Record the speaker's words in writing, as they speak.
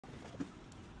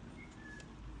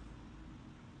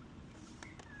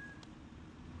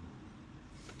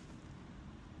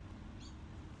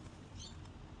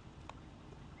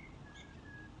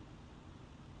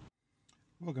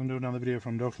Welcome to another video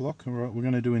from Delphi. We're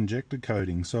going to do injector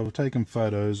coding. So I've taken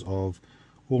photos of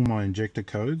all my injector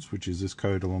codes, which is this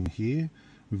code along here.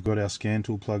 We've got our scan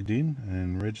tool plugged in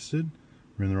and registered.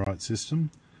 We're in the right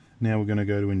system. Now we're going to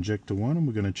go to injector 1 and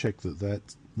we're going to check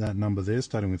that number there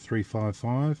starting with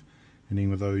 355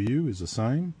 ending with OU is the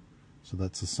same. So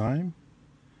that's the same.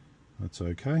 That's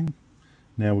okay.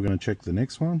 Now we're going to check the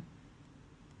next one.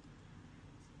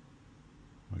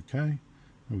 Okay.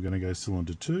 We're going to go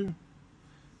cylinder 2.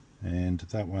 And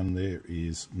that one there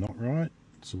is not right,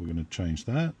 so we're going to change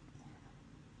that.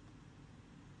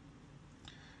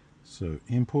 So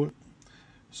input.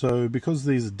 So because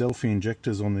these are Delphi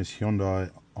injectors on this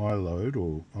Hyundai iLoad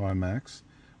or iMax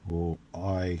or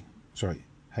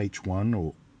H1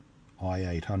 or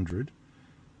i800,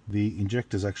 the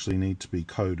injectors actually need to be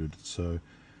coded. So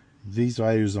these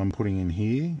values I'm putting in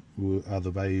here are the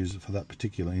values for that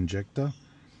particular injector.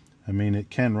 I mean,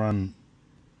 it can run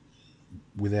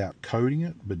without coding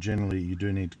it, but generally you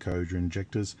do need to code your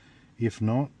injectors. If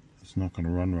not, it's not going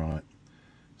to run right.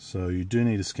 So you do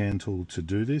need a scan tool to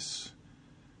do this,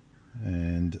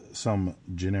 and some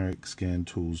generic scan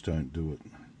tools don't do it.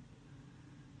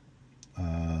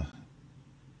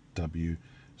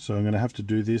 So I'm going to have to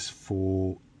do this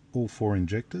for all 4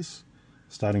 injectors,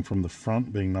 starting from the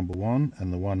front being number 1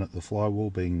 and the one at the flywheel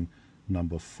being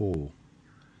number 4.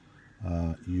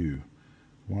 U.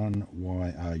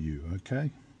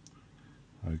 1YRU.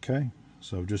 Okay,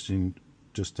 so I've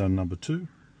just done number 2.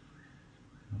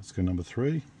 Let's go number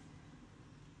 3.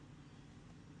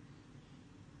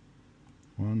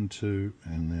 1, 2,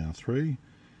 and now 3.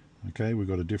 Okay, we've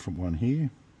got a different one here.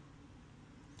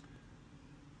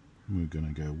 We're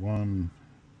going to go 1.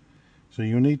 So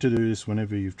you'll need to do this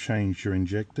whenever you've changed your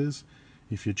injectors.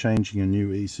 If you're changing a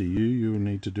new ECU, you'll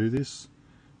need to do this.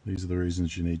 These are the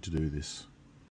reasons you need to do this.